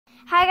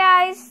Hi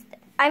guys,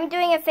 I'm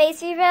doing a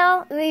face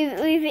reveal.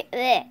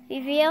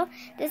 Reveal.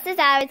 This is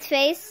Abbott's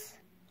face.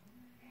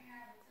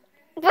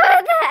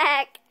 What the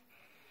heck?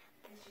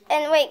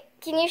 And wait,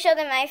 can you show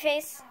them my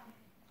face?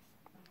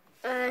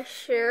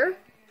 Sure.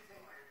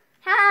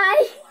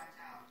 Hi.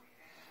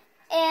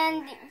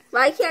 And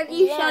why can't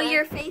you show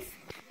your face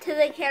to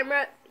the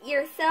camera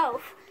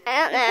yourself?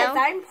 I don't know. Because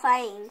I'm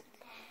playing.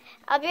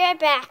 I'll be right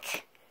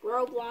back.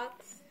 Roblox.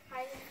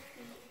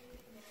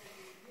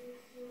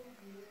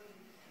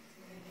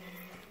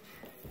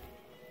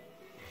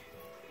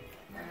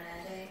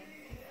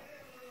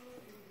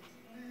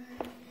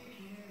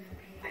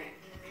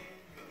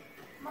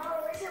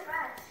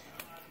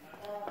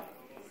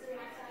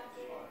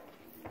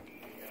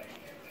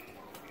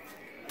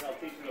 I'll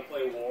teach him to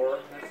play war.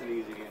 That's an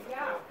easy game to play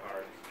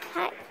card.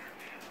 Hi.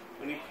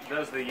 When he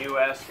does the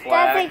U.S. Dad,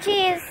 flag.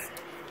 say cheese.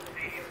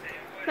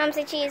 Mom,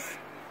 say cheese.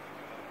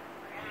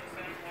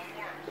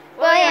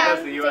 William,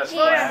 Does the U.S. say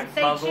flag cheese.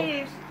 Say puzzle.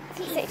 cheese.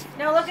 Say cheese.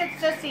 No, look at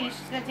Sissy. She's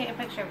going to take a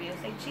picture of you.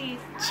 Say cheese.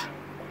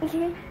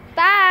 Okay.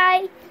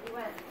 Bye.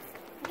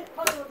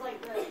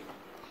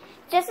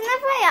 Just an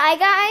FYI,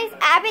 guys,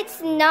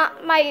 Abbott's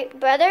not my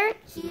brother.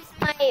 He's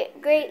my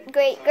great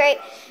friend.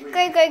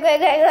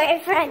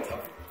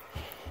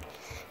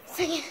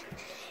 So, yeah.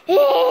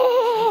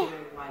 Oh,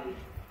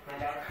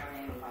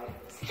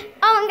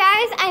 and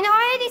guys, I know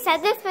I already said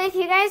this, but if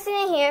you guys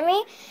didn't hear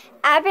me,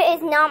 Abbott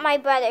is not my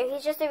brother.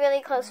 He's just a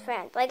really close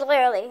friend. Like,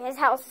 literally, his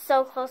house is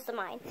so close to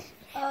mine.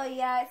 Oh,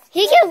 yeah.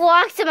 He can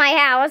walk to my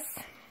house.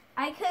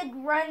 I could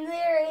run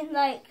there in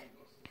like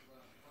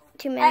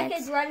 2 I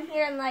minutes. could run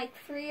here in like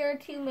 3 or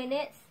 2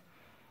 minutes.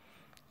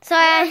 So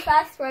I'm a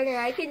fast runner.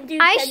 I can do.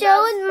 I 10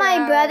 showed miles my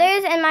per hour.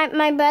 brothers and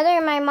my brother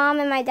and my mom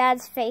and my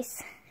dad's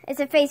face. It's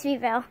a face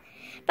reveal.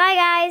 Bye,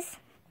 guys.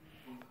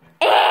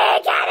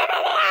 Get it!